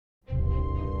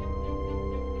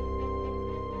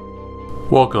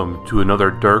Welcome to another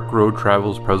Dark Road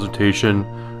Travels presentation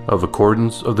of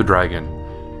Accordants of the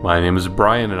Dragon. My name is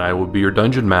Brian and I will be your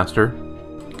dungeon master.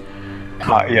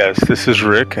 Yes, this is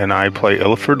Rick and I play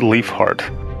Illiford Leafheart,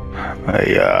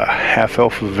 a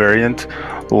half-elf variant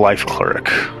life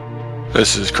cleric.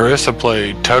 This is Chris. I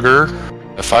play Tugger,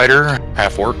 a fighter,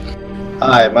 half-orc.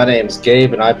 Hi, my name's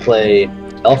Gabe and I play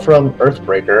Elfram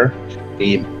Earthbreaker,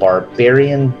 the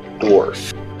barbarian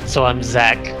dwarf. So I'm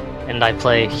Zach, and I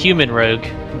play human rogue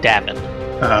Davin.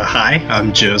 Hi,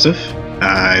 I'm Joseph.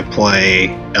 I play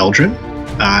Eldrin.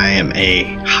 I am a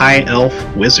high elf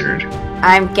wizard.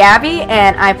 I'm Gabby,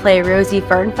 and I play Rosie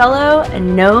Fernfellow, a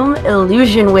gnome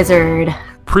illusion wizard.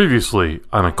 Previously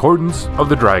on Accordants of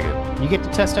the Dragon. You get to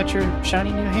test out your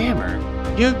shiny new hammer.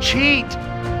 You cheat!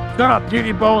 Shut up,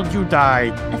 Beauty Bones, you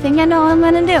died. I think I know what I'm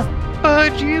gonna do.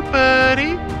 Fudge you,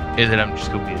 buddy. And then I'm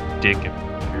just gonna be a dick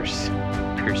and pierce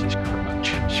his crotch.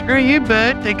 Screw you,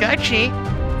 bud. They got you.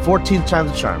 14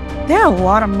 times the charm. They had a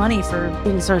lot of money for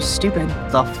being so stupid.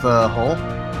 Stuff the hole.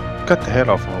 Cut the head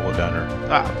off and roll it down her.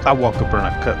 I walk up there and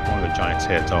I cut one of the giant's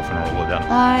heads off and roll it down.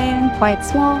 I am quite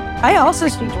small. I also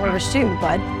speak dwarvish too,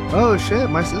 bud. Oh shit,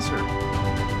 my sister.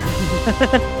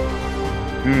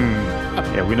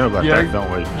 Yeah, we know about that,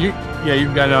 don't we?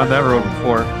 You've got on that road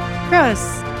before.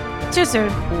 Gross. Too soon.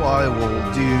 Well, I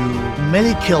will do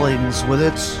many killings with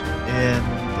it, and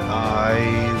I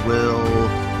will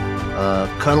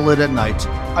cuddle it at night.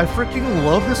 I freaking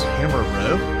love this hammer,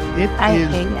 bro. I It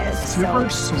hate is it super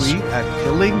so sweet at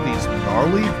killing these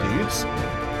gnarly dudes.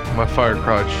 My fire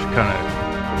crotch kind of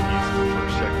used it for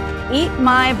a second. Eat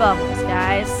my bubbles,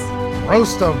 guys.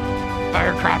 Roast them.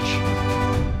 Fire crotch.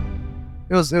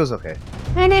 It was okay.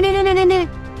 No.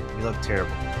 You look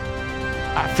terrible.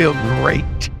 I feel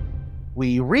great.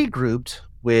 We regrouped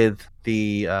with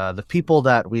the people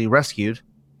that we rescued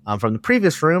from the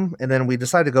previous room, and then we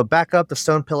decided to go back up the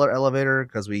stone pillar elevator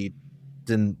because we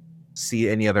didn't see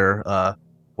any other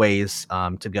ways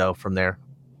to go from there.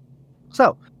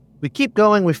 So we keep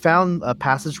going. We found a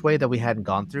passageway that we hadn't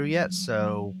gone through yet,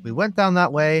 so we went down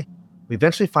that way. We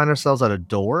eventually find ourselves at a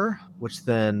door, which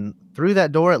then through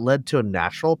that door it led to a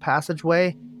natural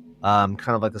passageway, kind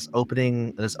of like this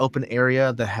open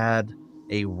area that had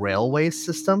a railway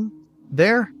system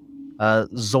there.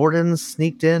 Zordon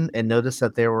sneaked in and noticed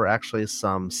that there were actually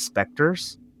some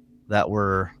specters that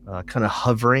were kind of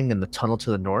hovering in the tunnel to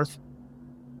the north.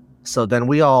 So then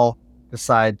we all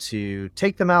decide to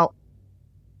take them out.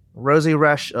 Rosie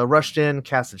rushed in,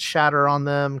 casted Shatter on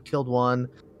them, killed one.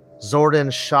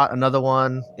 Zordon shot another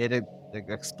one. It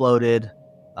exploded.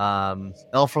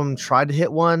 Elfram tried to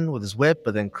hit one with his whip,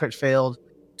 but then crit failed.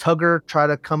 Tugger tried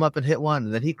to come up and hit one,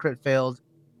 and then he crit failed.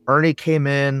 Ernie came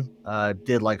in,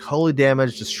 did like holy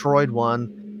damage, destroyed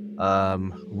one.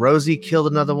 Rosie killed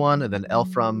another one, and then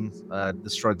Elfram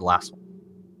destroyed the last one.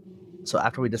 So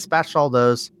after we dispatched all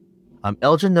those,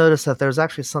 Elgin noticed that there's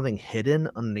actually something hidden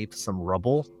underneath some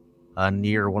rubble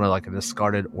near one of like a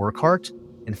discarded ore cart,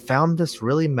 and found this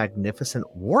really magnificent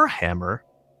warhammer.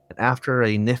 And after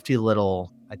a nifty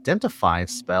little identify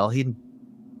spell, he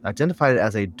identified it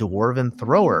as a dwarven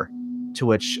thrower, to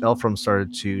which Elfram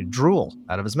started to drool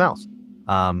out of his mouth.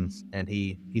 And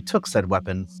he took said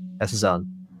weapon as his own.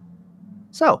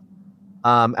 So,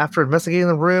 after investigating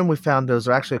the room, we found there was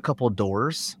actually a couple of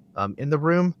doors in the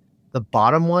room. The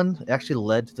bottom one actually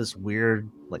led to this weird,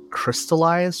 like,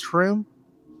 crystallized room.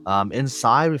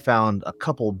 Inside, we found a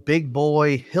couple big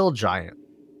boy hill giant.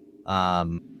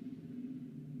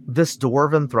 This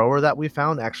dwarven thrower that we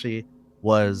found actually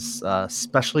was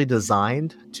specially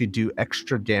designed to do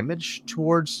extra damage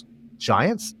towards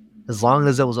giants as long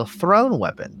as it was a thrown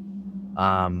weapon.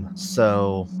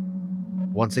 So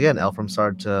once again, Elfram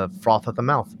started to froth at the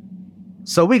mouth.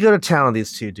 So we go to town on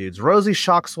these two dudes. Rosie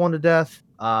shocks one to death.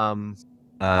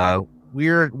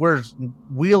 We're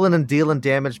wheeling and dealing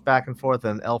damage back and forth,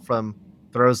 and Elfram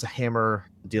throws the hammer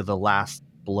to deal the last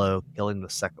blow, killing the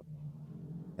second.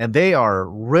 And they are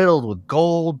riddled with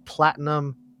gold,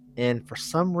 platinum, and for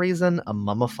some reason, a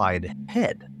mummified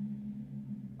head.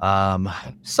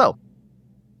 So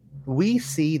we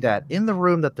see that in the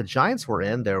room that the giants were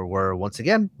in, there were, once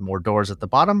again, more doors at the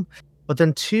bottom, but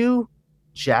then two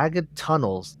jagged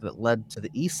tunnels that led to the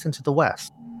east and to the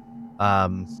west.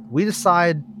 Zordon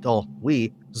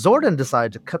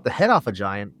decided to cut the head off a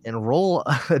giant and roll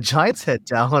a giant's head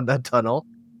down that tunnel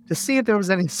to see if there was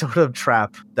any sort of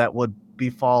trap that would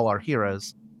befall our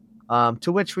heroes.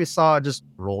 To which we saw just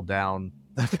roll down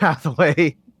the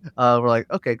pathway. We're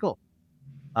like, okay, cool.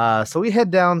 So we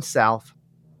head down south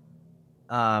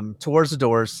towards the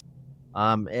doors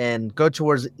and go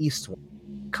towards the east one.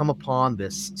 Come upon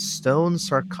this stone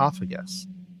sarcophagus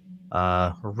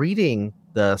Reading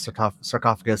the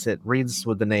sarcophagus, it reads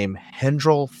with the name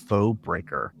Hendrel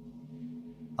Foebreaker.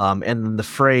 And then the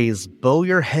phrase, bow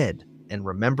your head and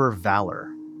remember valor.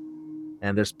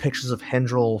 And there's pictures of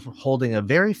Hendrel holding a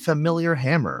very familiar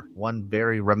hammer, one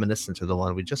very reminiscent to the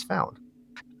one we just found.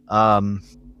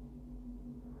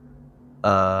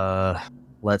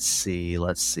 Let's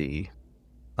see.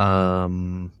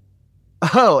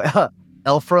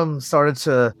 Elfram started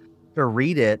to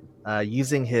read it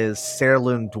using his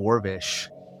Sailorloon Dwarvish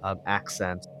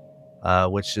accent,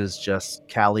 which is just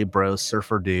Cali bro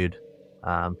surfer dude.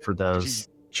 For those,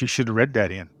 she should have read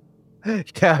that in.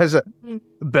 Yeah,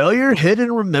 bow your head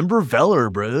and remember valor,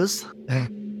 bros.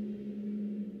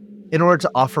 In order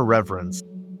to offer reverence,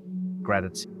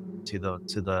 gratitude to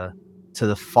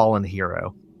the fallen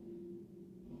hero.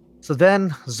 So then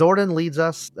Zordon leads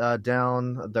us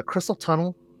down the crystal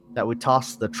tunnel that we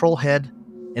toss the troll head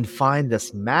and find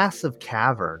this massive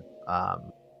cavern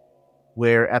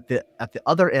where at the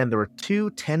other end there were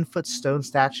two 10-foot stone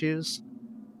statues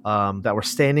that were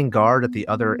standing guard at the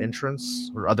other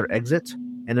entrance or other exit.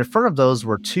 And in front of those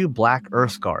were two black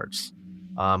earth guards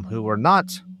who were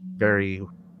not very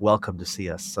welcome to see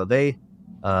us. So they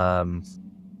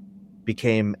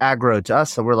became aggro to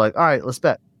us. So we're like, all right, let's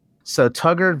bet. So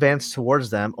Tugger advanced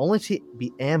towards them, only to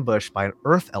be ambushed by an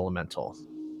earth elemental.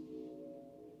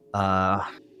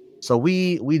 So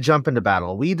we jump into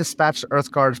battle. We dispatch the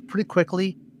earth guards pretty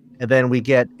quickly, and then we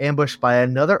get ambushed by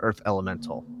another earth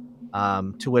elemental.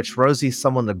 To which Rosie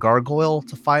summoned the gargoyle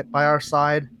to fight by our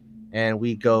side, and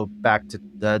we go back to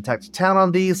attack the town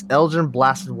on these. Eldrin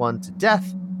blasted one to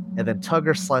death, and then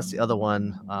Tugger sliced the other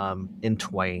one in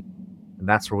twain. And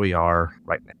that's where we are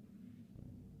right now.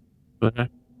 Okay.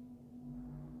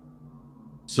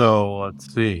 So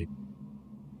let's see.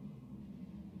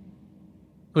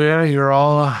 So yeah, you're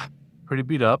all pretty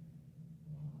beat up.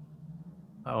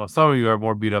 Some of you are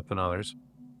more beat up than others.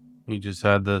 You just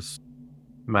had this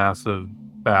massive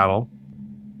battle.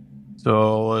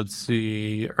 So let's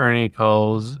see. Ernie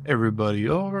calls everybody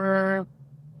over.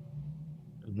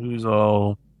 And who's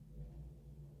all?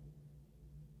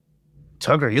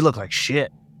 Tugger, you look like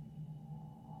shit.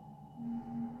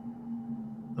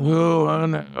 Oh, I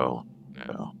know.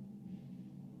 No.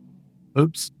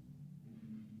 Oops.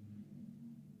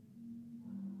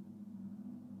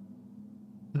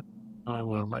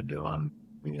 What am I doing?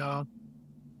 Yeah.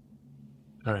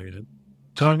 All right.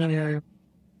 Talking here.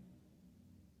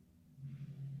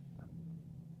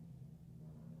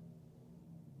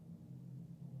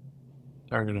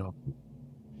 Target off.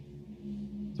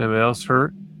 Is anybody else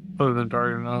hurt other than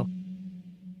target off?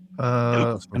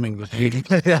 I mean,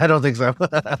 I don't think so.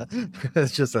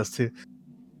 It's just us two.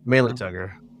 Mainly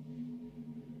Tugger.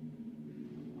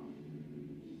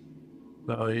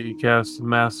 So you cast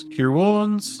Mass Cure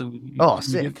Wounds. And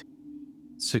sick.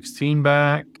 16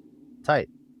 back. Tight.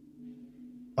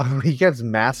 Oh, he gets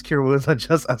Mass Cure Wounds on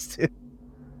just us two.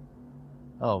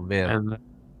 Oh, man.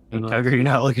 And Tugger, you're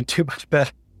not looking too much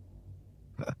better.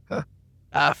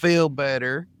 I feel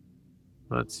better.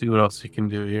 Let's see what else you can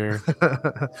do here.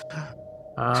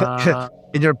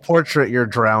 In your portrait, you're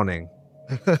drowning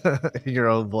in your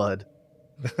own blood.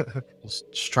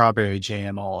 Strawberry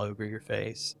jam all over your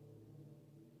face.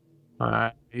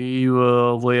 You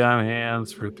will lay on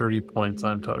hands for 30 points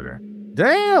on Tugger.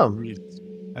 Damn!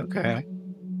 Okay.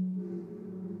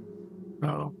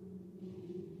 Oh.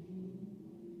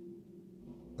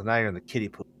 So now you're in the kiddie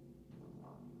pool.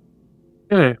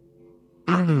 Okay.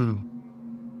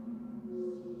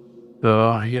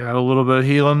 So you got a little bit of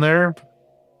healing there.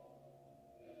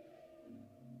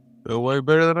 Feel way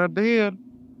better than I did.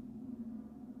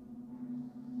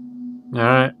 All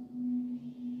right.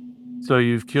 So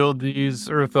you've killed these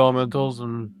earth elementals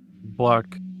and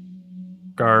black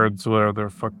guards, whatever the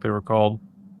fuck they were called.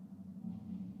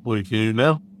 What are you going to do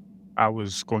now? I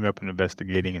was going up and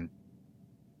investigating and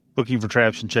looking for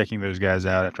traps and checking those guys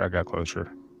out after I got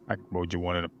closer. I can roll you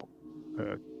one in a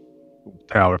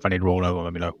tower. If I need to roll another one,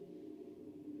 let me know.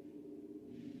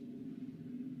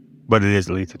 But it is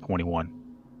at least a 21.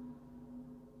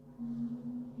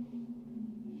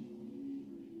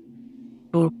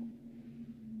 Oh.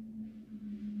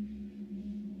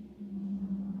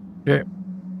 Okay.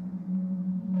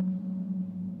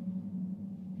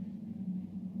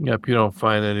 Yep, you don't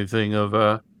find anything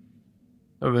of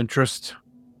interest.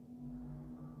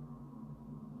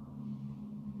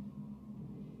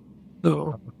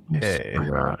 Oh, hey.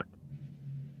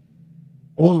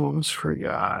 Almost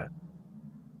forgot.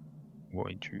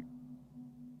 Going to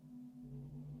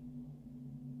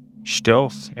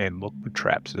stealth and look for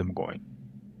traps as I'm going.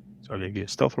 So I'm going to get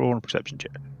a stealth roll and a perception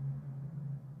check.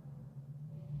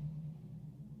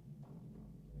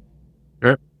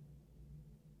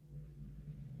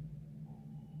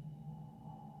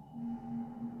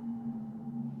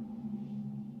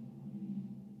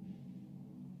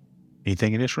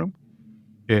 Anything in this room?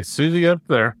 Okay, as soon as you get up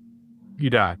there, you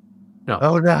die. No.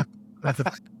 Oh no!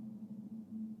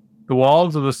 The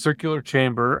walls of the circular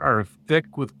chamber are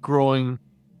thick with glowing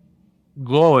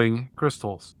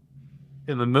crystals.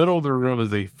 In the middle of the room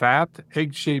is a fat,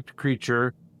 egg-shaped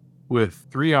creature with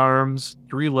 3 arms,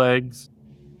 3 legs,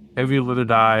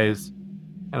 heavy-lidded eyes,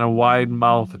 and a wide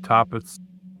mouth atop its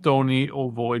stony,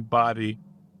 ovoid body.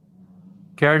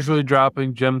 Casually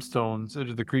dropping gemstones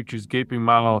into the creature's gaping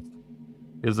mouth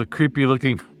is a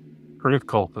creepy-looking earth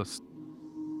cultist.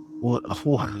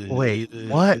 Wait,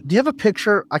 what? Do you have a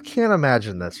picture? I can't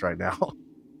imagine this right now.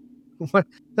 What?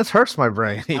 This hurts my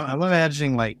brain. I'm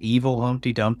imagining like evil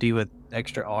Humpty Dumpty with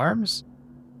extra arms.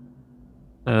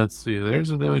 Let's see. There's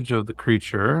an image of the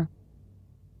creature.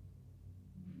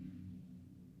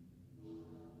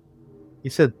 You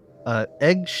said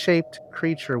egg-shaped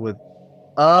creature with.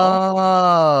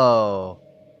 Oh,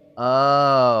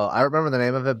 I remember the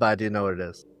name of it, but I didn't know what it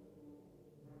is.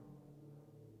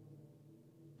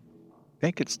 I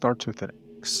think it starts with an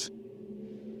X.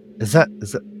 Is that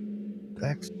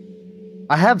X?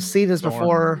 I have seen this Zorn.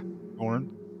 before.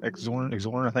 Zorn,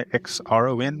 Exorn, I think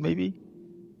XRON maybe.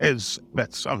 That's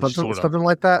Something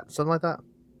like that. Something like that.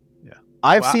 Yeah,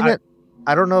 I've seen it.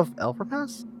 I don't know if Elfram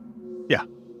has. Yeah.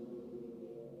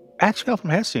 Actually,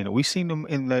 Elfram has seen it. We've seen them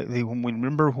in the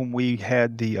remember when we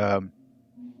had the. I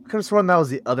could have sworn that was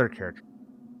the other character.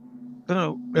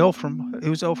 No, Elfram. It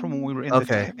was Elfram when we were in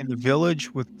the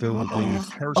village with the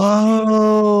person.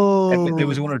 Oh, and they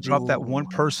was going to drop that one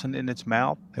person in its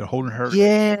mouth. They're holding her.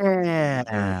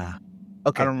 Yeah.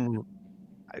 Okay. I don't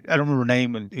remember her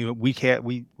name, and we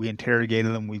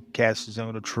interrogated them. We cast the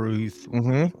zone of truth.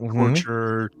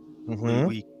 Tortured.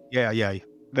 Yeah.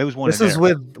 There was one. This is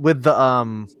with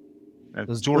the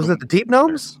was it the deep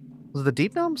gnomes? Was it the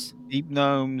deep gnomes? Deep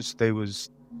gnomes. They was,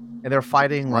 and they're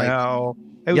fighting Drow.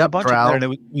 There was a bunch of there. And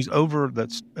it was over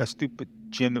that stupid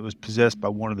gem that was possessed by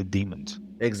one of the demons.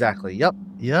 Exactly. Yep.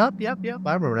 I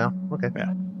remember now. Okay.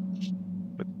 Yeah.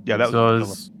 But yeah, that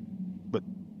was. But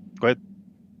go ahead.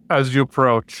 As you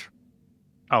approach.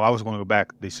 Oh, I was going to go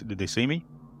back. Did they see me?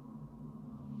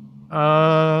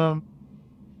 They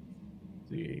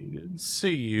didn't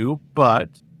see you, but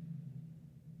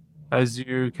as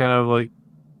you kind of like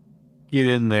get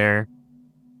in there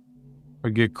or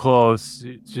get close,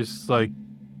 it just like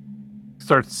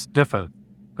starts sniffing.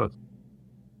 Goes,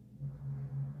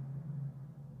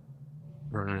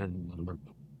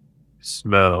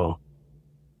 smell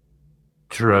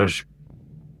treasure.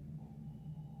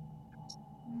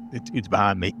 It's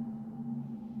behind me.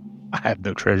 I have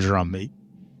no treasure on me.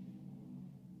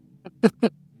 You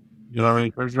don't have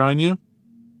any treasure on you?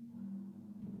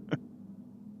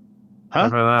 Huh? I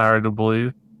find that hard to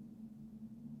believe.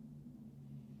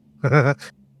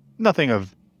 Nothing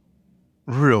of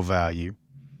real value.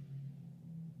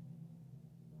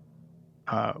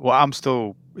 Well, I'm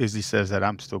still, as he says that,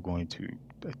 I'm still going to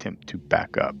attempt to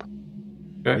back up.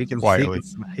 Okay. He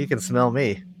can smell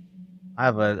me. I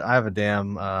have a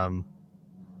damn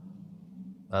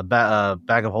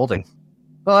bag of holding.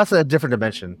 Well, that's a different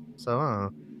dimension. So I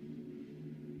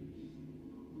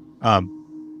don't know.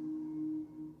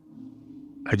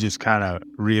 I just kind of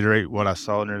reiterate what I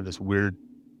saw in there. This weird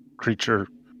creature,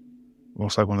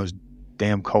 looks like one of those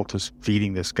damn cultists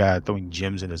feeding this guy, throwing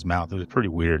gems in his mouth. It was pretty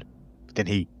weird. But then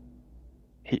he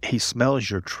smells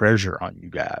your treasure on you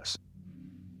guys.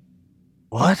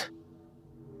 What?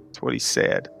 That's what he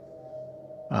said.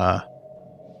 So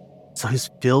he's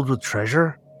filled with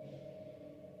treasure?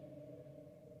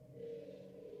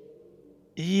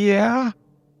 Yeah,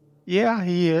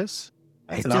 he is.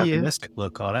 That's an optimistic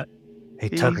look on it. Hey,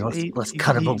 Tugger, let's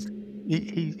cut him open.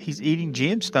 He's eating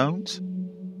gemstones.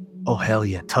 Oh, hell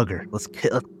yeah, Tugger. Let's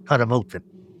cut him open.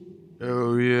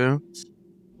 Oh, yeah.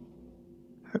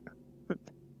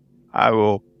 I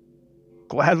will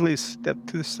gladly step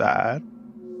to the side.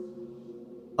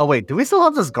 Oh, wait, do we still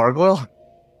have this gargoyle?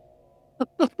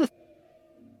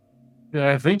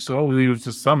 Yeah, I think so. He was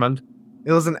just summoned.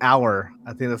 It was an hour.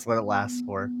 I think that's what it lasts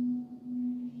for.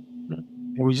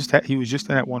 Well, he was just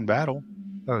in that one battle.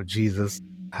 Oh, Jesus.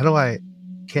 How do I...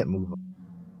 Can't move him.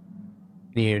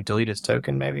 You delete his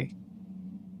token, maybe?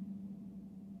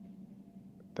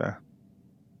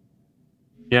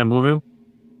 Yeah, move him.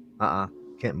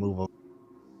 Can't move him.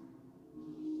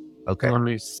 Okay. Let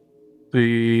me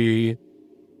see.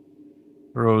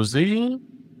 Rosie?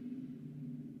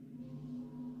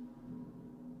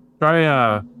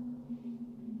 Try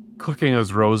clicking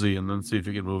as Rosie and then see if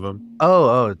you can move him.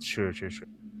 Oh, sure.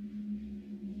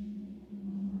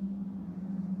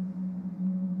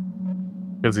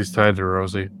 Because he's tied to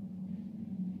Rosie.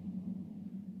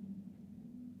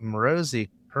 Rosie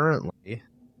currently,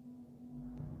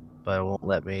 but it won't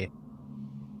let me.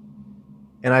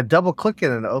 And I double click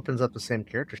it and it opens up the same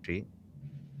character sheet.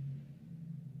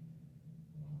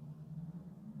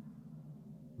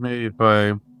 Maybe if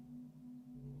I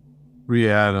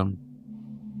re-add him.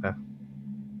 Okay.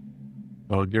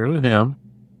 I'll get rid of him.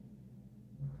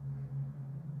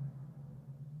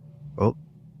 Oh.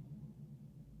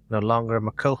 No longer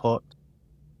my cohort.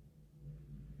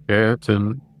 Okay, that's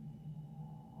didn't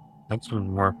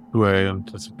work the way I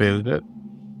anticipated it.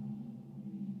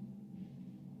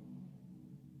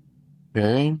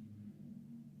 Okay.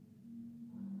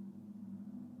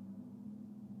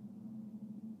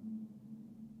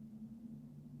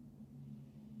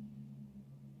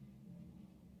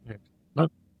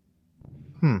 What?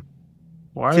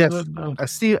 Why See, is it? I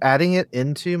see you adding it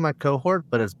into my cohort,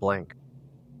 but it's blank.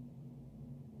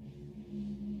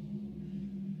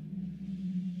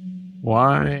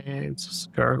 Why is this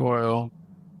gargoyle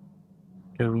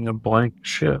giving a blank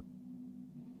ship?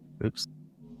 Oops.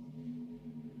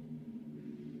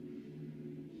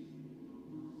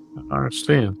 I don't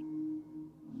understand.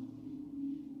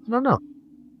 I don't know.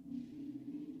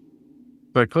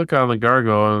 If I click on the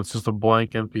gargoyle and it's just a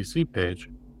blank NPC page.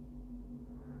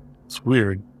 It's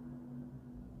weird.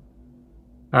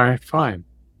 All right, fine.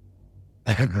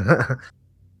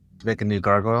 Make a new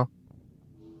gargoyle.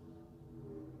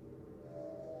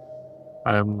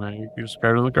 I'm going to use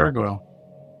card of the gargoyle.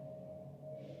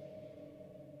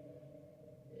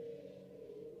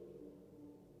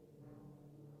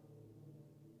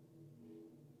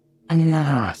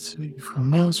 See from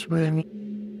mouse ring.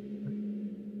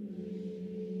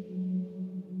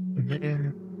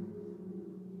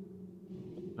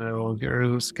 I will get rid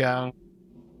of the scout.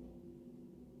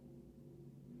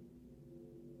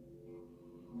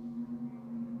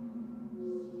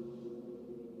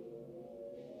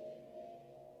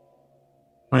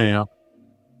 Oh, yeah.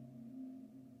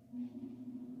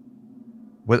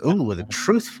 With a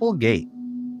truthful gate.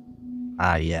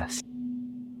 Ah, yes.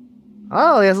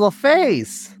 Oh, he has a little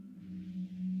face.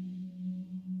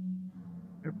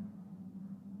 Can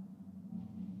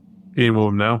you move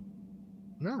him now?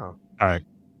 No. All right.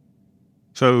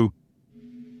 So,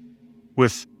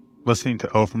 with listening to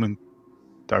Elfram and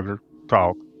Duggar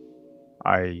talk,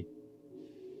 I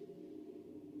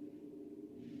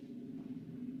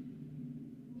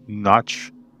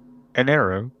notch an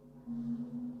arrow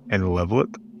and level it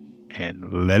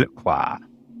and let it fly.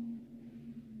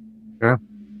 Yeah.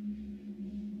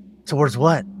 Towards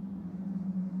what?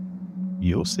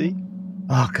 You'll see.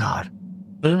 Oh, God.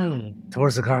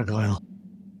 Towards the gargoyle.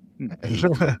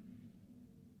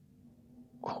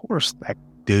 Of course, that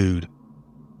dude.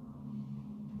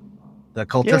 The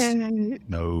cultist? Yeah.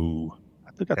 No.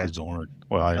 I think that's the Zorn.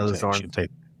 Well, I the didn't say, Zorn. should say.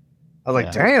 I was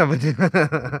like, damn.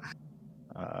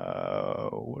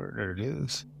 Where there it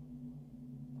is.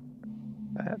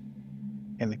 That.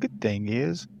 And the good thing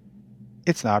is,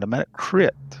 it's an automatic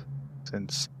crit.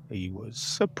 Since he was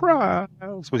surprised.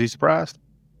 Was he surprised?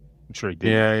 I'm sure he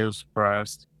did. Yeah, he was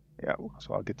surprised. Yeah,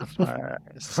 so I'll get the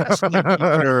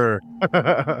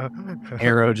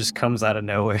Arrow just comes out of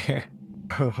nowhere.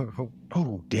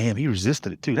 Oh, damn, he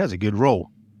resisted it too. That's a good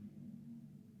roll.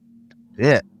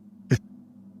 Yeah.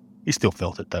 He still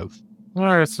felt it though. All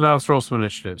right, so now let's roll some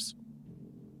initiatives.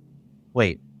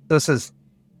 Wait, so it says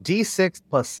D6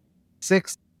 plus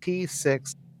 6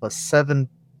 P6 plus 7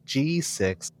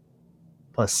 G6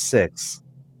 plus 6.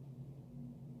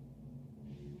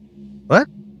 What?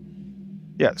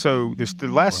 Yeah, so the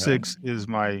last 6 is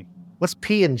my. What's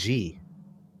P and G?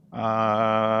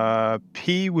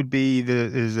 P would be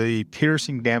a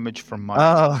piercing damage from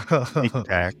my sneak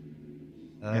attack.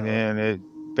 And then it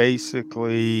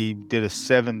basically did a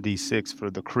 7d6 for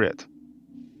the crit.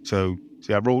 So,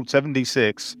 see, I rolled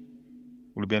 7d6,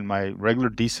 would have been my regular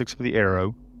d6 for the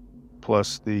arrow,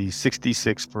 plus the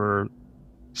 6d6 for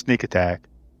sneak attack,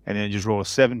 and then just roll a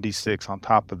 7d6 on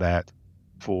top of that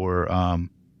for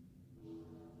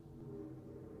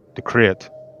the crit,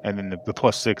 and then the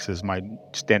plus 6 is my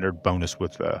standard bonus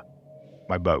with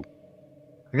my bow.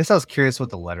 I guess I was curious what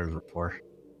the letters were for.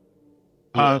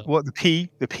 Well, the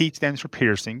P stands for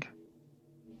piercing,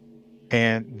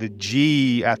 and the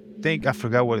G, I think I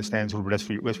forgot what it stands for, but that's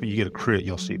when you get a crit,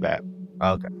 you'll see that.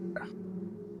 Okay.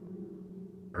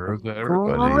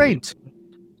 Great.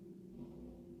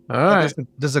 All right.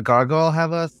 Does a gargoyle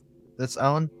have its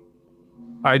own?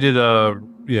 I did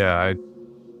I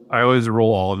always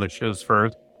roll all initiatives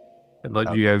first and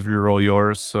let you guys reroll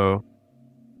yours, so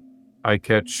I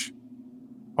catch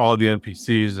all the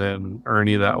NPCs and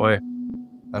Ernie that way.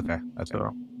 Okay.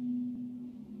 So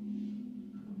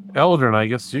Eldrin, I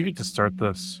guess you get to start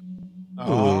this.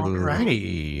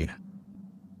 Alrighty.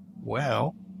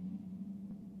 Well,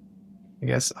 I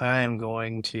guess I am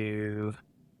going to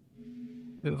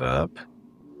move up.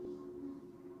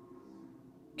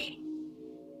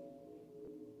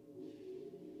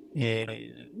 And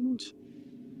I'm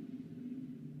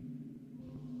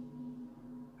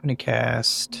going to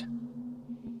cast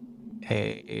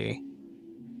a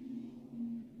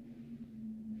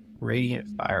Radiant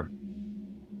Fire.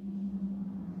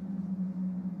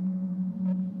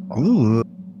 Ooh.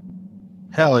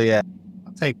 Hell yeah.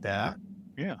 I'll take that.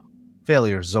 Yeah.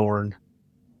 Failure, Zorn.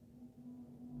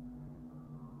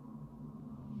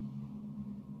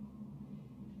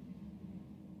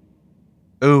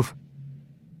 Oof.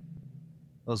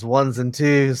 Those ones and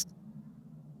twos.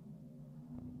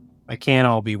 I can't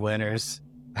all be winners.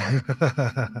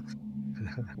 That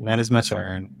is my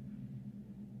turn.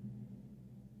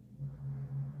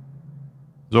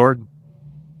 Zord.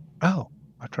 Oh,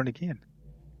 my turn again.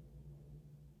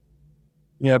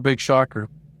 Yeah, big shocker.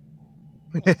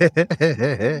 Let's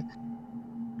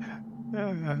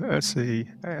see.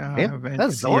 Yeah,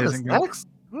 that's Zorn is next.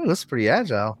 Ooh, that's pretty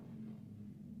agile.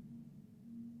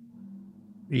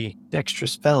 The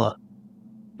dexterous fella.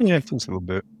 Yeah, just a little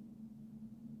bit.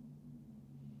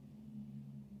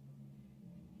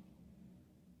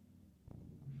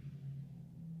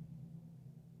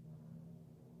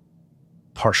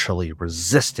 Partially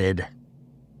resisted.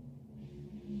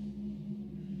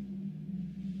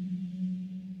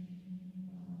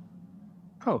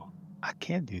 Oh, I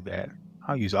can do that.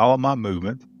 I'll use all of my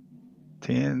movement.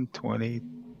 10, 20,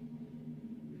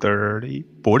 30,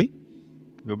 40.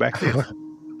 Go back there.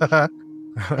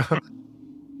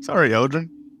 Sorry, Eldrin.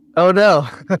 Oh no.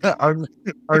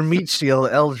 our meat shield,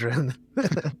 Eldrin.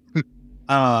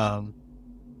 All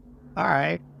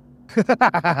right.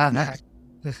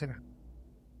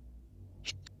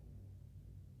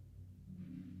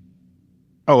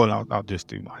 Oh, and I'll just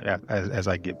do my as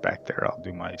I get back there. I'll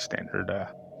do my standard.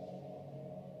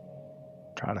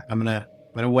 Try to. I'm gonna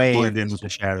wave. Blend in with the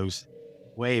shadows.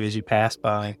 Wave as you pass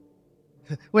by.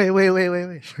 Wait.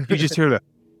 You just hear the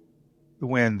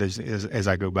wind as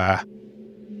I go by.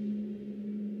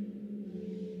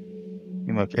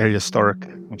 You know, like Arya Stark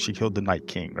when she killed the Night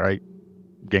King, right?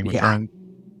 Game of Thrones.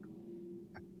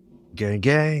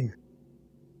 Gang.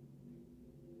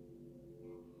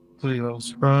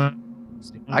 Cleo's front.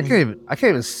 I can't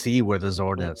even see where the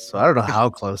Zorn is, so I don't know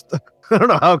how close. I don't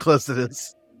know how close it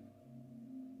is.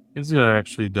 It's gonna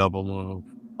actually double move.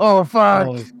 Oh fuck!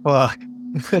 Oh, fuck.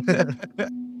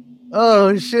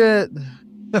 Oh shit!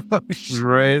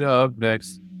 Right up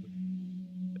next.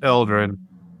 Eldrin.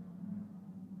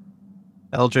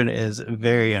 Eldrin is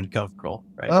very uncomfortable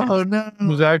right now. Oh no!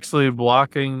 Who's actually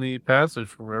blocking the passage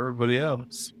from everybody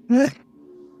else. And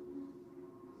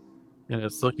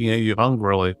it's looking at you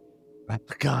hungrily.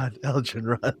 God,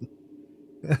 Eldrin, run!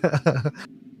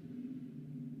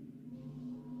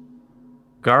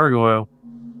 Gargoyle.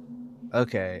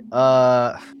 Okay.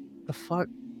 The fuck?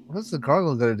 What's the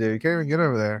gargoyle gonna do? He can't even get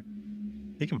over there.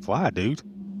 He can fly, dude.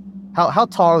 How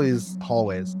tall are these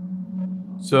hallways?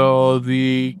 So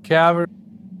the cavern.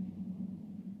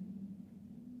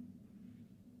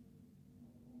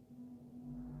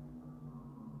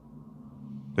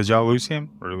 Did y'all lose him,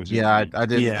 or was it? Yeah, I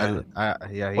did. Yeah.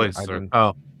 Place, I sir. didn't.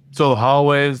 Oh, so the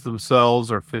hallways themselves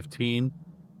are 15,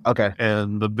 Okay.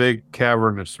 and the big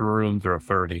cavernous rooms are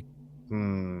 30.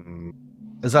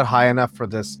 Is that high enough for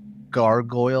this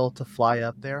gargoyle to fly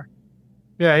up there?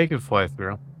 Yeah, he can fly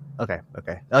through. Okay.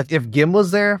 Like if Gim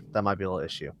was there, that might be a little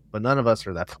issue, but none of us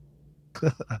are that.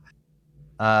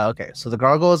 Okay, so the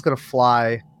gargoyle is gonna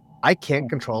fly. I can't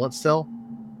control it still.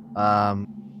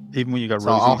 Even when you got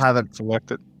So Rosie I'll have it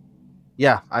selected.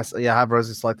 Yeah, I have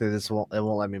Rosie selected. It won't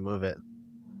let me move it.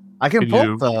 I can Can pull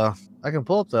you- up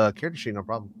the character sheet, no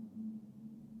problem.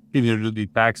 Can you do the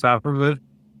attacks off of it?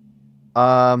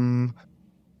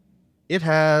 It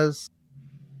has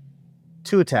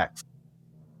 2 attacks.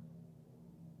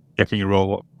 Yeah, can you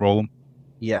roll them?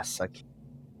 Yes, I can.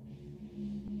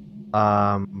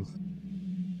 I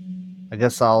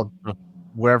guess I'll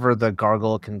wherever the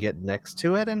gargoyle can get next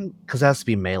to it, and because it has to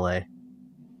be melee.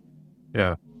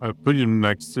 Yeah, I put you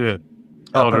next to it.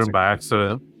 Oh, Eldrin perfect. by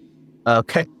accident.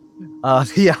 Okay.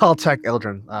 Yeah, I'll attack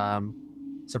Eldrin.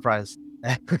 Surprise.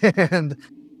 And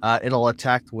it'll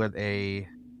attack with a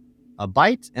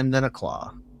bite and then a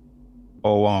claw.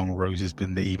 All along, Rosie's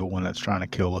been the evil one that's trying to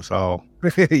kill us all.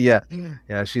 Yeah,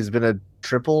 she's been a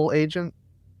triple agent,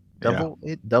 double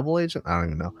agent. I don't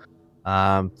even know.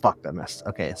 Fuck, that missed.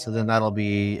 Okay, so then that'll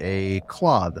be a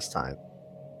claw this time.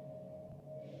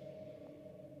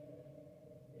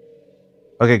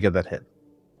 Okay, good. That hit.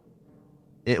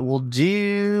 It will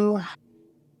do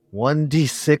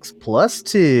 1d6 plus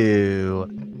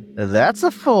 2. That's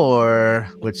a 4,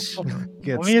 which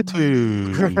gets Only a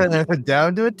 2.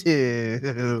 down to a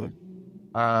 2.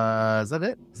 Is that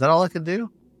it? Is that all I can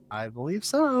do? I believe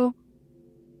so.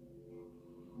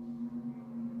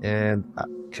 And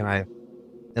can I?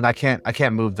 And I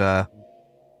can't move the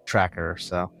tracker.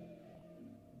 So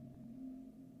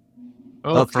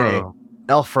okay,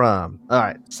 Elfram. All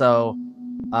right. So,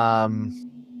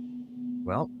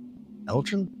 well,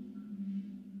 Eldrin.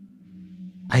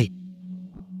 Hey,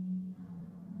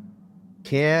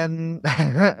 can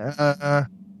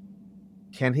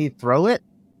can he throw it?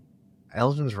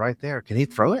 Eldrin's right there. Can he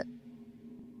throw it?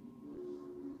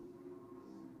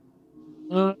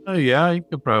 Yeah, you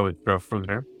could probably throw from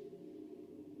there.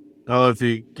 Oh, if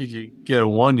you get a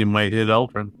 1, you might hit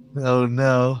Eldrin. Oh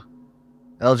no,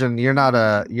 Eldrin, you're not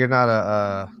a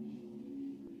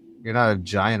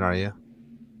giant, are you?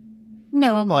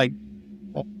 No, I'm like,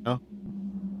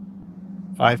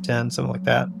 5'10", something like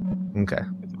that. Okay.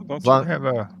 Don't you have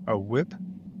a whip?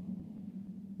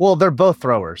 Well, they're both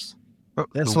throwers.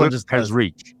 This the one whip just has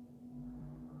reach.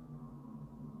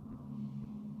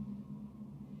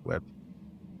 Whip.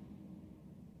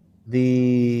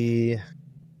 The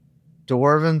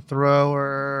dwarven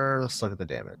thrower. Let's look at the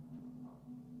damage.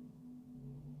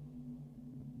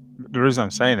 The reason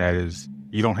I'm saying that is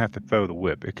you don't have to throw the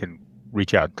whip. It can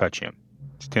reach out and touch him.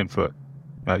 It's 10 foot.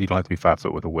 You don't have to be 5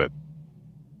 foot with a whip.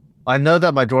 I know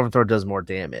that my dwarven thrower does more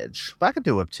damage, but I could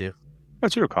do whip too.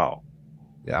 That's your call.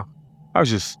 Yeah. I was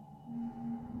just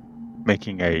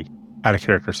making a out of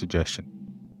character suggestion.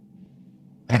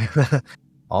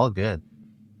 All good.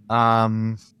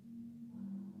 I'll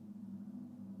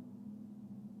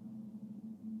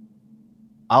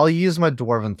use my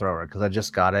dwarven thrower because I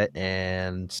just got it,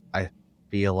 and I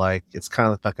feel like it's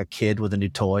kind of like a kid with a new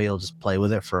toy. He'll just play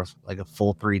with it for like a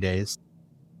full 3 days.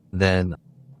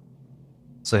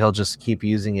 So he'll just keep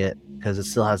using it because it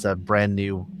still has that brand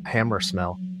new hammer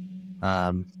smell.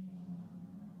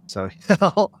 So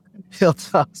he'll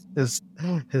toss his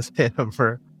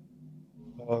hammer.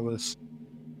 This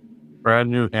brand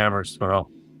new hammer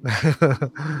smell.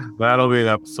 That'll be an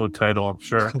episode title, I'm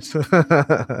sure.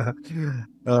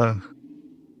 All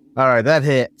right, that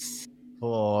hits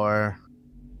for.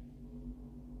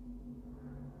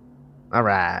 All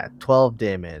right, 12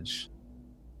 damage,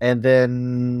 and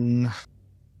then,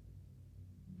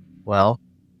 well,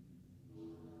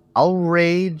 I'll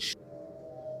rage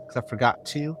because I forgot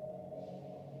to.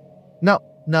 No,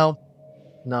 I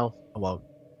won't. I'm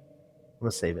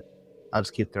gonna save it. I'll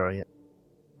just keep throwing it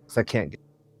because I can't get.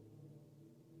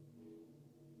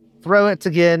 Throw it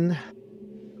again.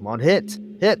 Come on, hit.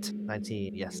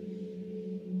 19, yes.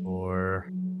 Or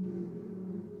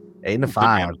 8 and a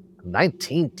 5.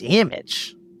 19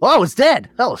 damage. Oh, it's dead.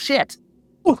 Oh, shit.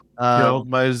 Killed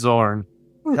my Zorn.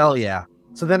 Hell yeah.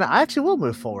 So then I actually will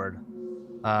move forward.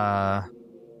 5,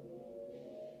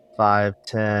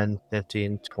 10,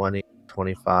 15, 20,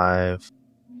 25.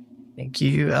 Thank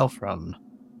you, Elfram.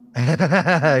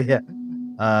 Yeah.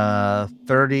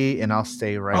 30, and I'll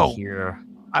stay right here.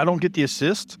 I don't get the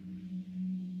assist.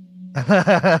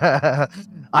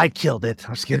 I killed it.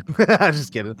 I'm just kidding. I'm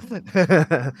just kidding.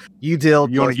 You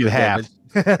dealt. You only get half.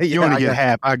 You only get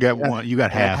half. I got one. You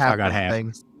got half. I got half.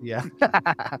 Things. Yeah.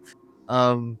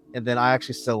 And then I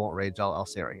actually still won't rage. I'll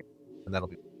stay right here, and that'll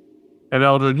be. And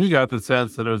Eldrin, you got the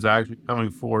sense that it was actually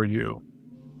coming for you.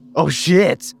 Oh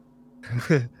shit!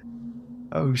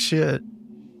 Oh shit!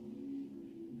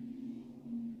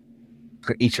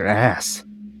 Eat your ass.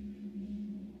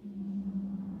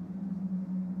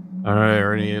 All right,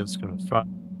 Ernie is going to fight.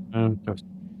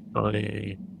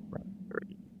 20.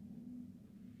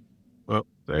 Well,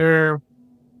 there.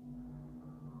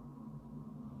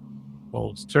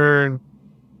 Bold's turn.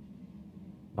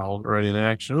 Already in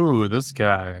action. Ooh, this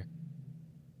guy.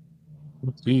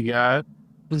 What's he got?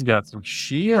 He's got some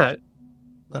shit.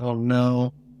 Oh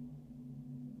no.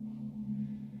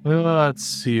 Well, let's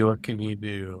see. What can he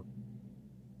do?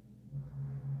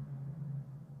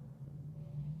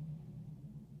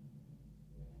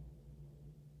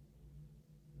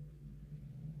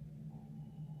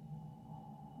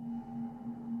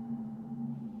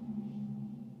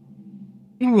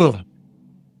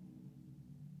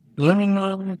 Let me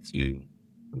know. Let's see.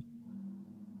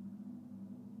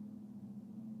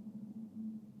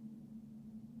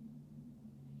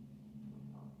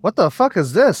 What the fuck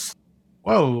is this?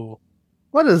 Whoa.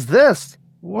 What is this?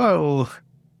 Whoa.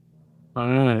 All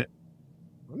right.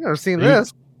 I've never seen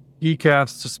this. He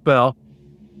casts a spell. All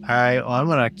right. Well, I'm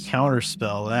gonna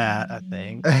counterspell that. I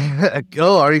think.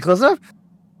 Oh, are you close enough?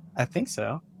 I think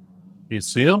so. You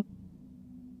see him?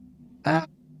 I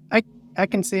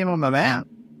can see him on the map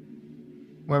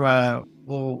where my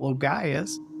little guy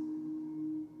is.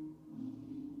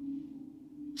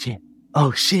 Shit.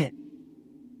 Oh shit.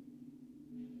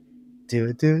 Do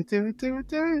it.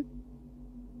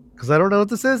 Because I don't know what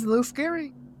this is. It looks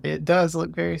scary. It does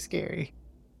look very scary.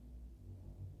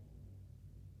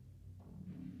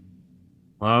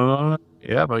 Yeah,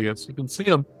 but I guess you can see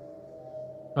him.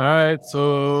 All right,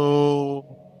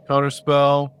 so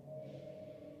counterspell.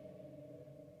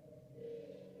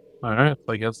 All right,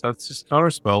 I guess that's just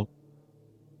counterspell.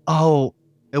 Oh,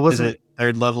 it Is wasn't. it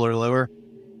third level or lower?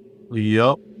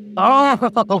 Yup.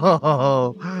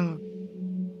 Oh,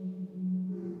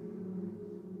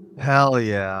 hell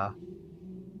yeah.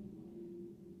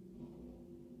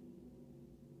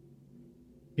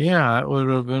 Yeah, that would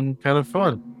have been kind of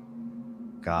fun.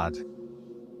 God, I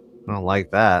don't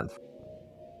like that.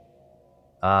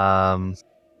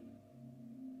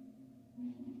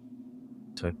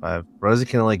 25. Rosie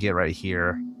can only get right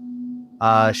here.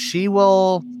 She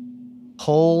will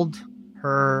hold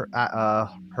her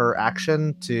her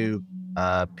action to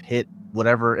hit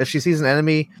whatever. If she sees an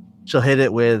enemy, she'll hit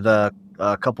it with a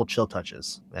couple chill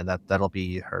touches, and that'll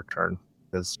be her turn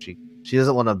because she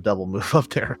doesn't want to double move up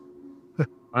there. All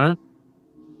right.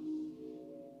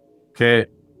 Okay.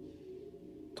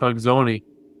 Tugzoni.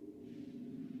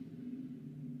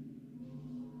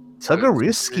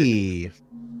 Tugariski.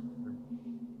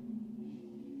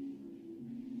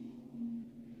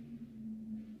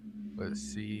 Let's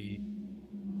see.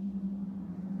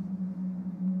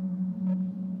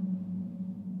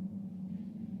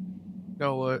 You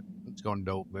know what? It's going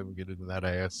dope. Maybe we'll get into that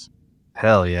ass.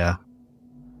 Hell yeah.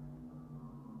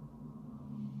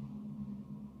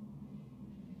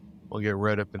 We'll get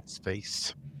right up in his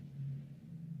face.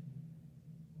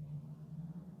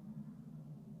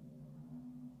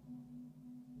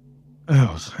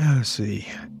 Oh, let's see.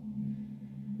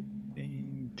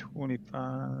 15,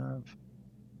 25.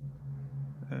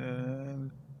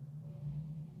 And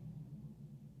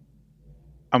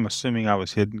I'm assuming I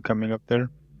was hidden coming up there.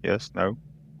 Yes, no.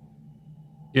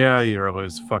 Yeah, you're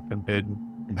always fucking hidden.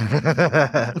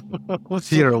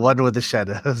 You're one with the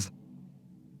shadows.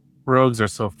 Rogues are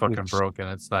so fucking broken,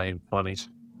 it's not even funny.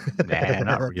 Nah,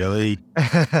 not really.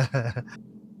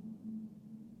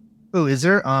 Ooh, is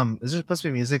there supposed to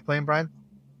be music playing, Brian?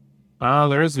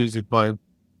 There is music playing.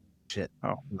 Shit.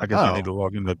 Oh, I guess I need to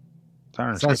log in the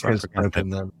siren Sounds broken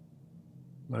then.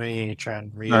 Let me try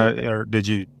and read it. Or did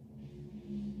you?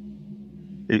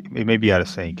 It may be out of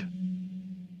sync.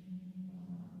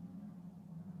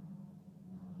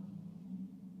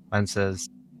 Mine says,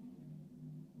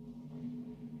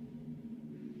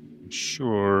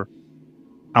 Sure.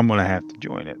 I'm going to have to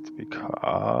join it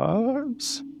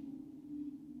because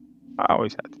I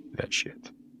always have to do that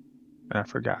shit. And I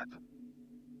forgot.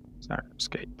 Siren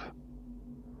escape.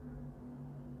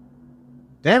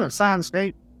 "Damn it,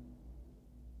 Sirenscape!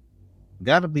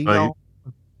 Gotta be Oh,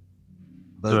 on."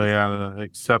 Do they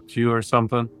accept you or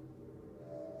something?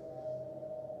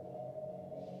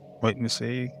 Waiting to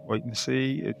see.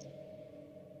 It's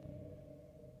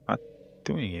not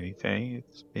doing anything.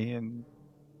 It's being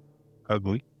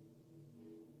ugly.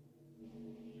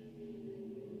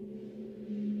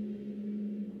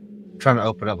 Trying to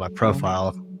open up my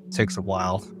profile takes a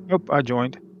while. Nope, I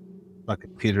joined. My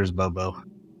computer's Bobo.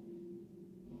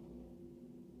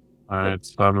 All right,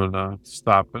 so I'm gonna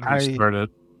stop and restart it.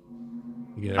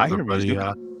 I hear music.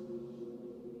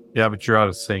 Yeah, but you're out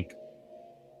of sync.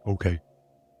 Okay.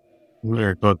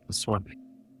 We're good this one.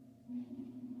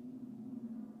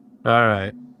 All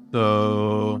right.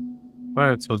 So,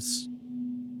 it's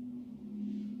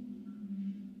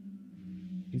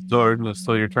Jordan, it's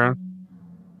still your turn.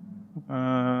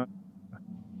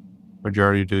 Would you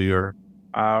already do your?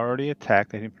 I already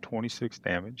attacked. I hit him for 26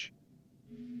 damage,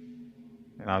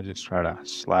 and I'll just try to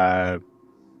slide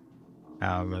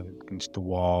out against the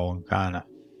wall and kind of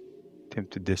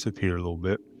attempt to disappear a little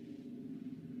bit.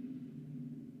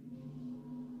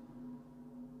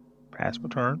 Pass my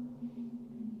turn.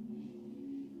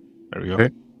 There we go. Okay.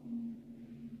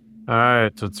 All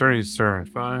right, so it's Ernie's turn.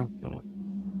 Fine.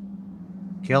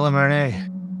 Kill him, Ernie.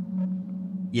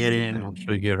 Get in. Once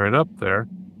we get right up there.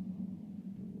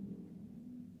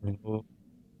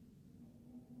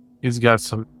 He's got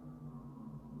some.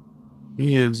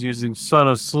 He is using Son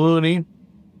of Slooney.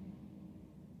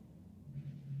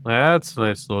 That's a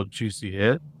nice little juicy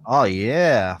hit. Oh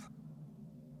yeah.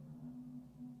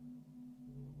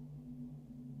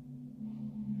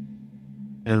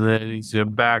 And then he's a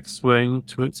backswing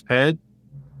to its head.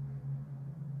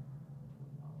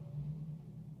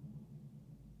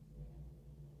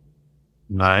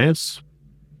 Nice.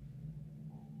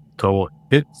 Total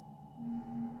hits.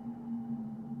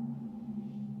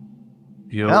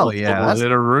 Hell yeah, Double that's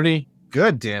hit already.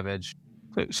 good damage.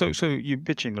 So you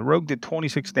bitching. The rogue did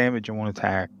 26 damage in one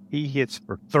attack. He hits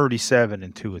for 37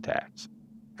 in 2 attacks.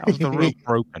 How's the rogue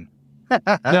broken?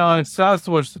 No, it's not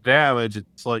so much the damage.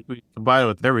 It's like we combine it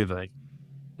with everything.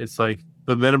 It's like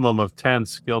the minimum of 10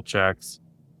 skill checks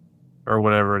or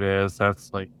whatever it is.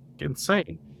 That's like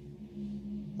insane.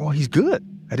 Well, he's good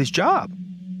at his job.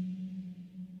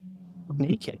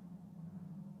 Naked.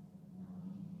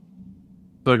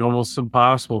 It's like almost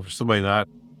impossible for somebody not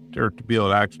or to be able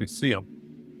to actually see him.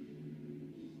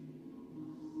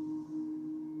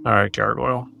 All right,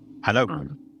 Gargoyle. I know.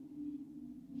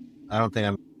 I don't think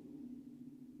I'm.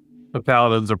 The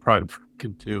paladins are probably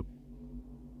freaking too.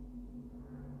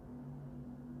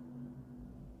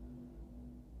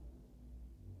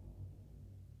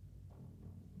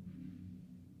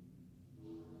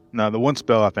 No, the one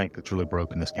spell I think that's really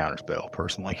broken is counter spell,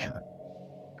 personally.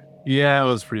 Yeah, it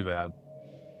was pretty bad.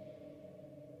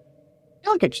 I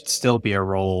feel like it should still be a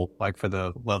roll, like for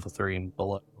the level 3 and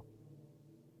below.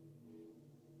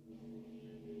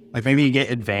 Like maybe you get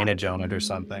advantage on it or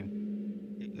something.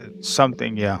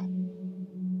 Something, yeah.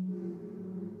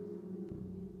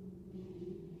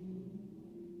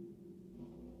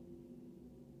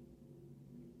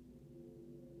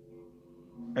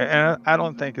 And I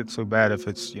don't think it's so bad if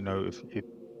it's, if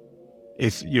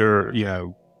you're,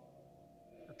 if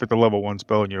it's a level 1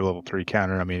 spell and you're level 3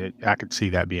 counter. I mean, I could see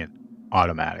that being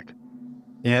automatic.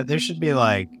 Yeah, there should be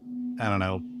like, I don't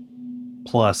know,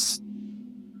 plus.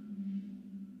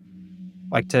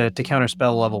 Like to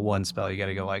counterspell level 1 spell, you got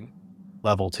to go like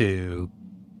level 2.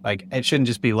 Like it shouldn't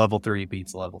just be level 3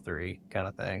 beats level 3 kind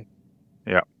of thing.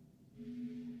 Yeah.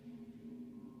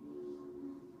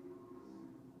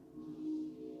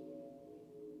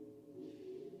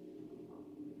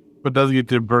 But doesn't get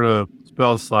to burn a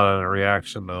spell slot on a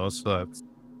reaction though, so that's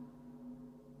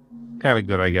kind of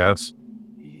good, I guess.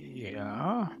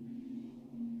 Yeah.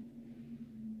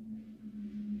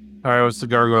 All right, what's the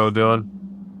gargoyle doing?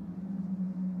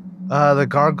 The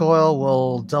gargoyle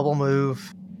will double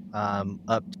move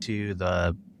up to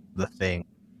the thing,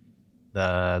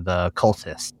 the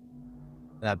cultist.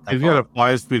 He's got a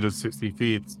fly speed of 60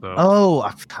 feet. So. Oh,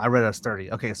 I read it as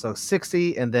 30. Okay, so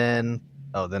 60, and then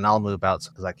then I'll move out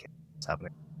because I can't. What's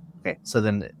happening? Okay, so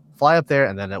then fly up there,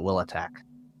 and then it will attack.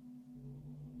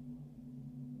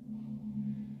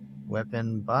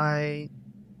 Weapon bite.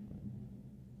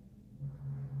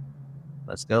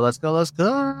 Let's go! Let's go! Let's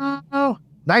go!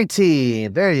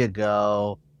 19. There you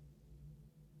go.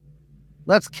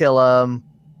 Let's kill him.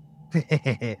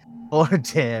 4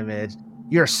 damage.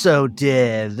 You're so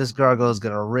dead. This gargoyle is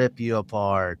gonna rip you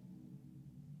apart.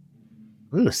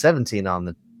 Ooh, 17 on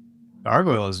the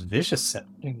gargoyle is vicious.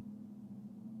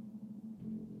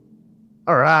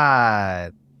 All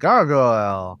right,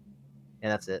 gargoyle,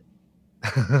 and that's it.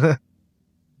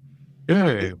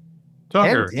 Hey,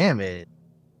 Tugger. 10 damage.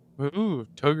 Ooh,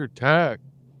 Tugger attack.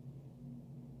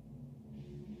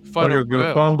 You're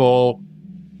gonna fumble.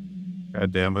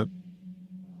 God damn it.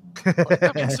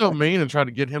 I've been so mean and try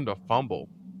to get him to fumble.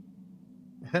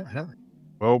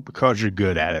 Well, because you're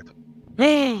good at it.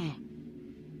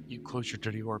 You close your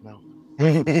dirty whore mouth.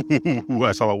 Ooh,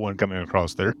 I saw that one coming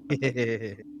across there.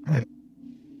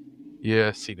 Yeah,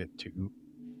 I seen it too.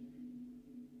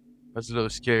 I was a little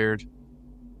scared.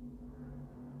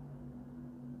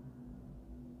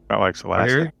 Not like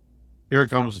Celeste. Here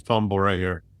comes the fumble right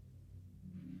here.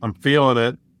 I'm feeling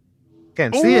it.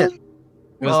 Can't see it.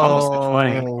 It was almost a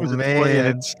twang. It was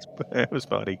man. It was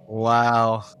funny.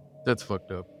 Wow. That's fucked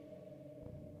up.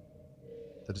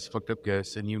 That is fucked up,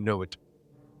 guys, and you know it.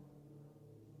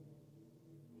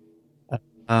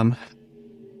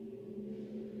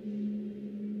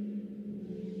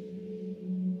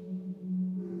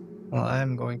 Well,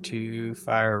 I'm going to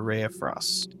fire a Ray of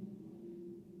Frost.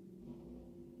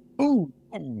 Ooh.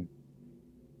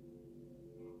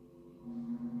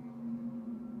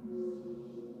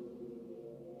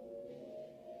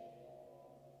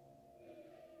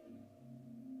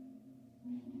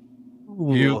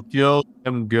 You killed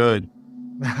him good.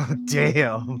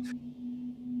 Damn.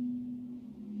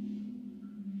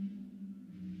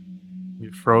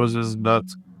 You froze his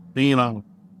nuts clean on.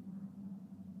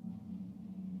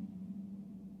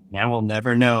 Now we'll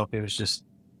never know if it was just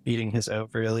eating his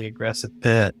overly aggressive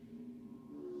pet.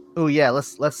 Oh yeah,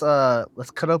 let's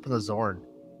cut open the Zorn.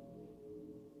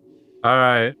 All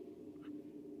right.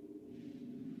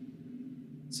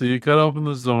 So you cut open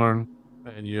the Zorn,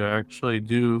 and you actually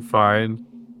do find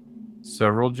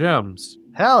several gems.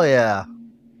 Hell yeah.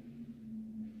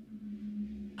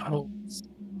 Oh,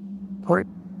 poor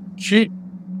sheep.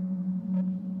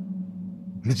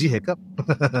 Did you hiccup?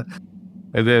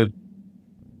 I did.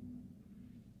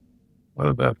 What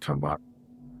did that come up?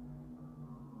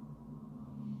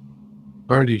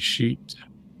 Party sheet.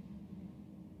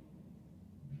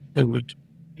 Here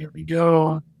we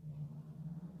go.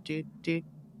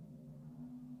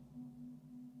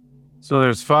 So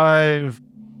there's 5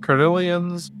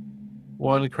 carnelians,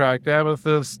 1 cracked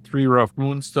amethyst, 3 rough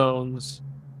moonstones,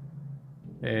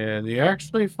 and you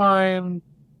actually find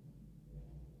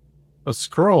a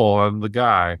scroll on the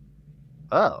guy.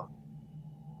 Oh.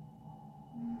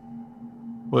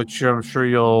 Which I'm sure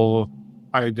you'll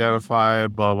identify,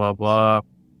 blah, blah, blah.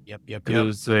 Yep. It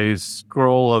is a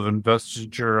scroll of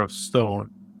investiture of stone.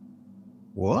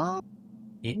 What?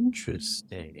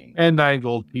 Interesting. And 9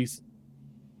 gold pieces.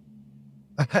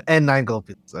 And 9 gold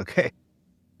pieces. Okay.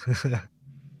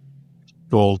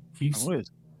 Gold pieces. What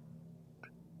is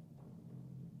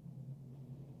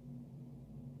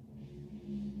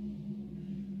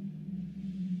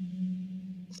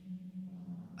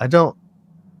I don't.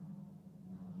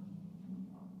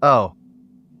 Oh.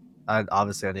 I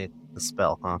need the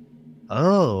spell, huh?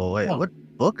 Oh, wait. Oh. What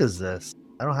book is this?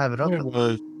 I don't have it open. It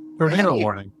was tornado Hey.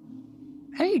 warning.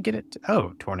 How do you get it?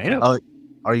 Tornado. Oh,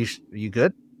 are you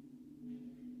good?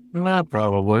 Nah,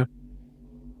 probably.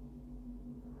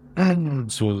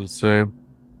 So what does it say?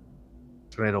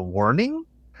 Tornado warning?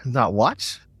 Not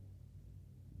watch?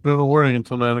 Tornado warning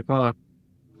until 9 o'clock.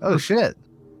 Oh shit.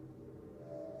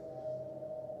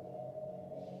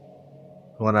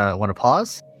 Wanna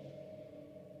pause?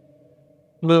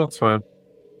 No, it's fine.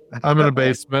 I'm in a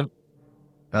basement.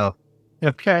 Oh.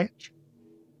 Okay.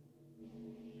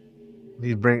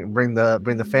 You bring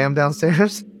the fam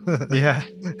downstairs? Yeah.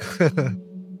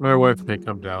 My wife may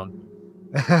come down.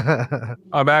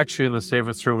 I'm actually in the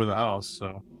safest room in the house,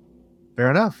 so. Fair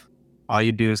enough. All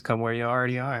you do is come where you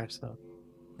already are. So.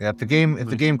 Yeah, if the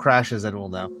game crashes, then we'll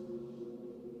know.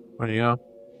 There you go.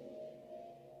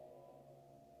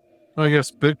 I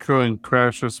guess Bitcoin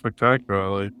crashes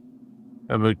spectacularly.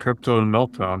 And the crypto in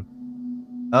meltdown.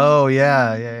 Oh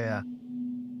yeah.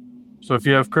 So if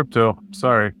you have crypto,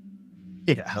 sorry.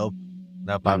 Yeah, hope.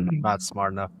 Nope, I'm not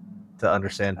smart enough to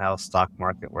understand how stock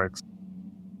market works.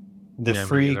 The Yeah, me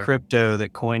free either. crypto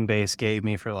that Coinbase gave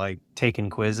me for like taking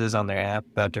quizzes on their app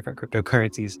about different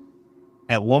cryptocurrencies.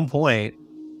 At one point,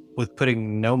 with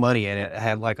putting no money in it, it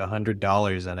had like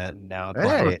 $100 in it. And now it's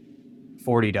like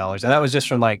 $40. And that was just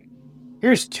from like,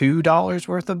 here's $2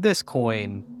 worth of this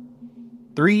coin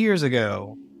 3 years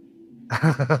ago.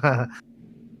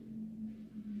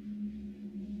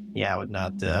 Yeah,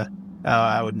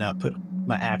 I would not put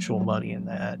my actual money in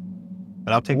that.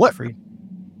 But I'll take the free.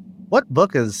 What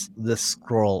book is this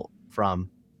scroll from?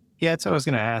 Yeah, that's what I was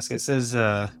going to ask. It says,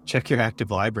 check your active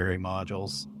library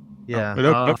modules. Yeah. It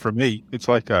opened up for me. It's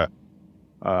like a,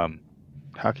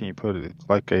 how can you put it? It's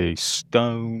like a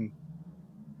stone.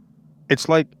 It's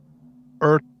like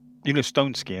earth,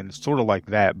 stone skin. It's sort of like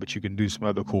that, but you can do some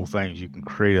other cool things. You can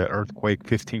create an earthquake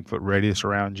 15-foot radius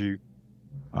around you,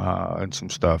 and some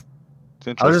stuff. It's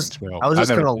interesting. I was just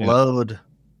gonna load.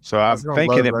 So I'm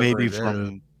thinking it may be Reverie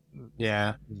from.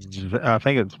 Yeah, I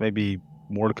think it's maybe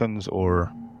Mordecans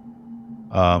or.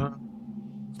 I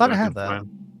thought I had that.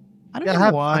 I don't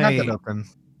know why. I have that open.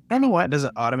 I don't know why it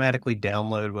doesn't automatically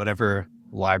download whatever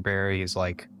library is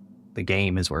like the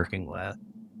game is working with.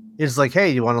 It's like, hey,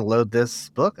 you want to load this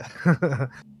book?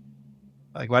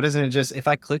 Like, why doesn't it just, if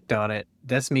I clicked on it,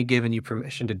 that's me giving you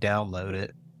permission to download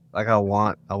it. Like, I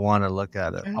want to look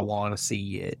at it. I want to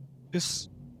see it.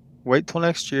 Just wait till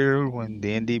next year when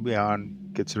D&D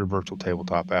Beyond gets their virtual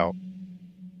tabletop out.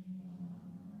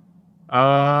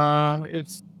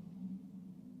 It's.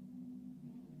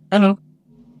 I don't know.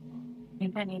 I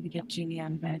think I need to get Jeannie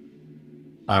out of bed.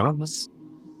 I don't know.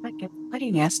 Like, it's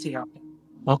pretty nasty out there.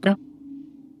 Okay.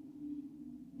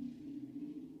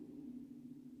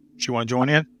 Do you want to join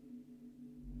in?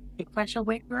 If I shall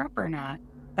wake her up or not.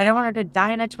 I don't want her to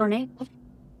die in a tornado.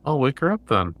 I'll wake her up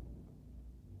then.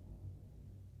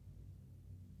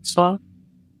 So.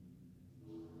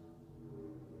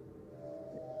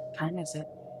 What time is it?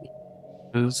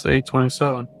 It's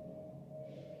 8:27.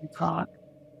 O'clock.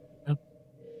 Yep.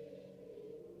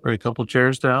 Bring a couple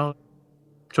chairs down.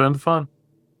 Join the fun.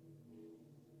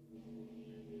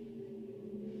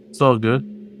 It's all good.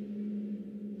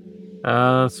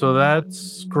 So that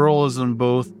scroll is in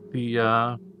both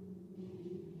the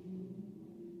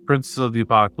Princes of the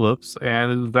Apocalypse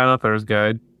and in Vanathar's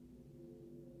Guide.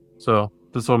 So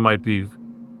this one might be,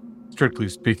 strictly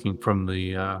speaking, from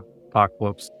the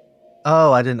Apocalypse.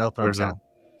 Oh, I didn't open it. Version.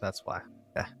 That's why.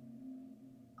 Okay.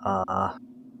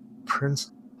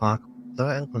 blueprints. Did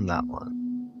I open that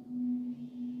one?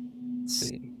 Let's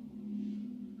see.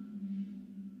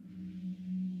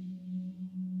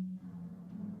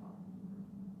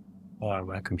 Oh,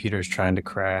 my computer's trying to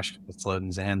crash. It's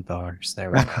loading Xanthars.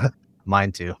 There we go.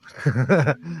 Mine too.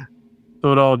 So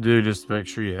what I'll do, just to make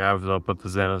sure you have it, I'll put the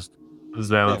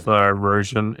Xanathar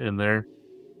version in there.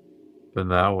 Then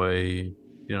that way,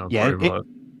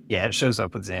 it shows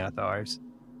up with Xanathars.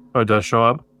 Oh, it does show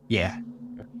up? Yeah.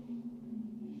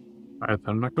 All right,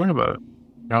 then I'm not going about it.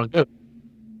 I'll good.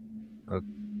 Okay.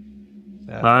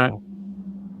 All right.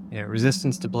 Yeah,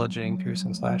 resistance to bludgeoning,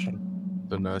 piercing, slashing.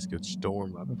 The nice good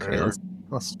storm up Okay, there.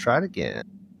 let's try it again.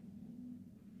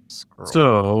 Scroll.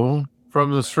 So,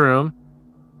 from this room,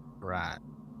 Right.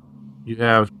 you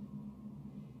have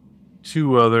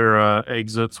two other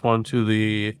exits, one to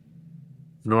the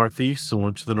northeast and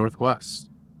one to the northwest.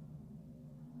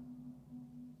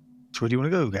 So where do you want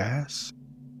to go, guys?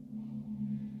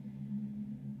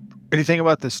 Anything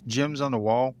about this gems on the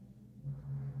wall?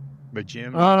 The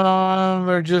gems?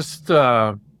 They're just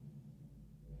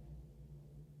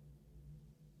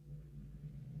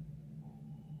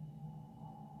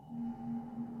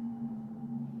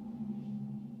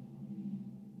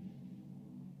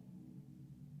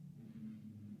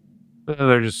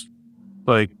they're just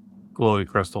like glowy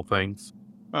crystal things.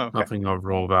 Oh, okay. Nothing of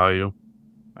real value. All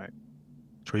right.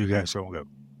 So where you guys all go?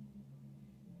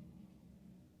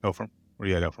 Elfram? Where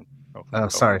you at, Elfram? Oh,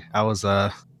 sorry. I was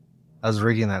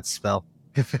reading that spell.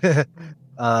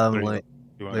 Let me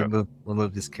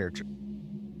move this character.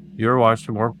 You're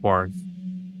watching more porn.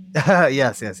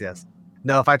 Yes.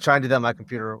 No, if I try and do that, my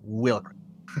computer will.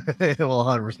 It will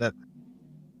 100%.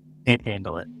 Can't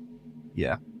handle it.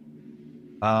 Yeah.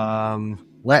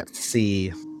 Let's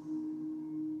see.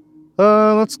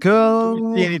 Let's go. Do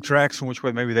you see any tracks from which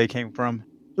way maybe they came from?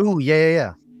 Ooh,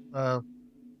 yeah.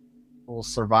 We'll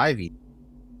survive you.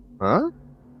 Huh?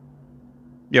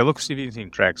 Yeah, look, see if you can see any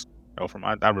tracks.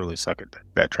 Elfram, I really suck at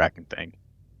that tracking thing.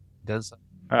 Does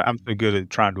I'm so good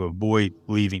at trying to avoid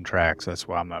leaving tracks. That's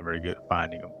why I'm not very good at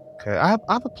finding them. Okay, I have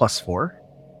a +4.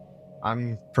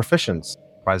 I'm proficient,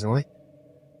 surprisingly.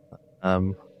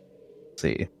 Let's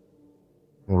see.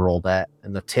 We'll roll that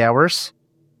in the towers.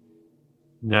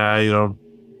 Yeah, you don't.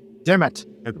 Damn it!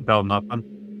 Hit the bell, nothing.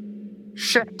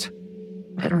 Shit!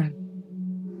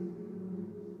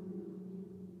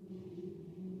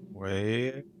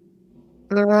 Wait.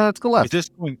 Let's go left. Is this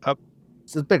going up?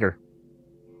 This is bigger.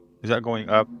 Is that going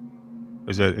up?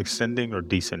 Is it ascending or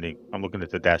descending? I'm looking at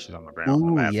the dashes on the ground.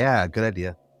 Ooh, yeah, good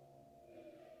idea.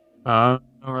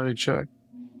 Already check.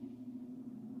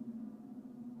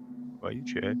 Well, you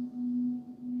check.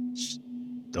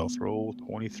 Stealth roll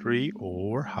 23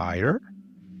 or higher.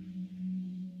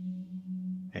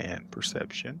 And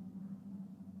perception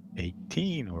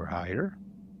 18 or higher.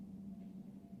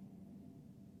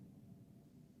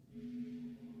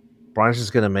 Brian's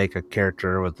just gonna make a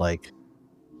character with like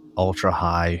ultra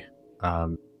high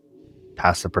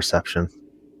passive perception.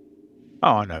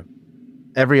 Oh, I know.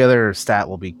 Every other stat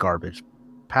will be garbage.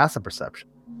 Passive perception.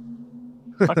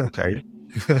 Okay.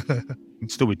 Can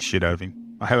still beat the shit out of him.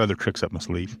 I have other tricks up my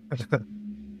sleeve.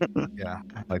 Yeah,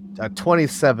 like a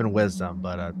 27 wisdom,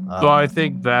 but So I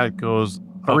think that goes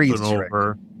up and trick.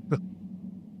 over.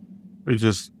 We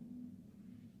just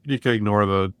you can ignore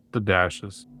the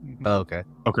dashes. Oh, okay.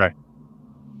 Okay.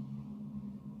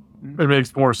 It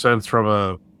makes more sense from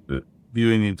a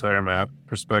viewing the entire map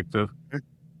perspective.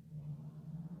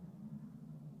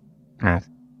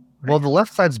 Well, the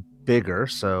left side's bigger,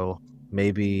 so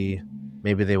maybe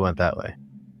they went that way.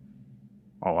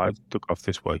 Oh, I took off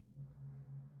this way.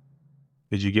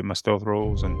 Did you get my stealth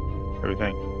rolls and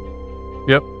everything?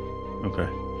 Yep. Okay.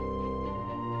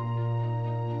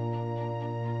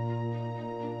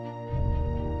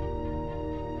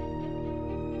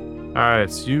 All right,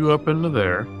 so you up into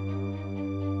there.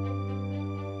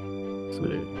 Let's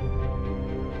see.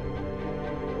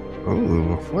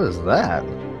 Ooh, what is that?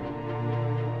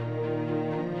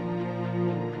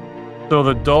 So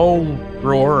the dull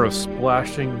roar of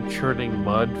splashing, churning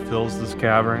mud fills this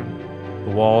cavern,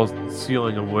 the walls and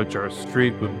ceiling of which are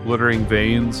streaked with glittering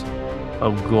veins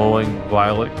of glowing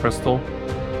violet crystal.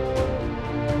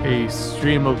 A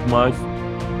stream of mud.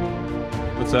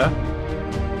 What's that?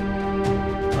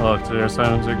 Oh, to their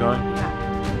silence are going?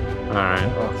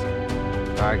 Alright.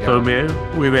 So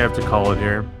we may have to call it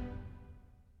here.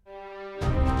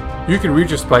 You can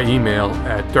reach us by email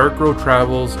at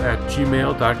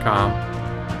darkrowtravels@gmail.com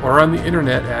or on the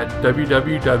internet at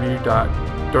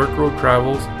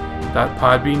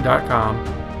www.darkrowtravels.podbean.com,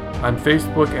 on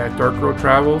Facebook at Dark Road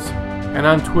Travels, and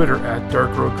on Twitter at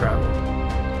Dark Road Travel.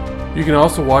 You can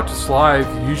also watch us live,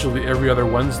 usually every other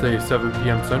Wednesday, 7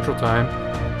 p.m. Central Time,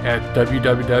 at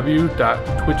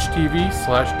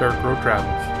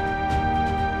www.twitch.tv/darkroadtravels.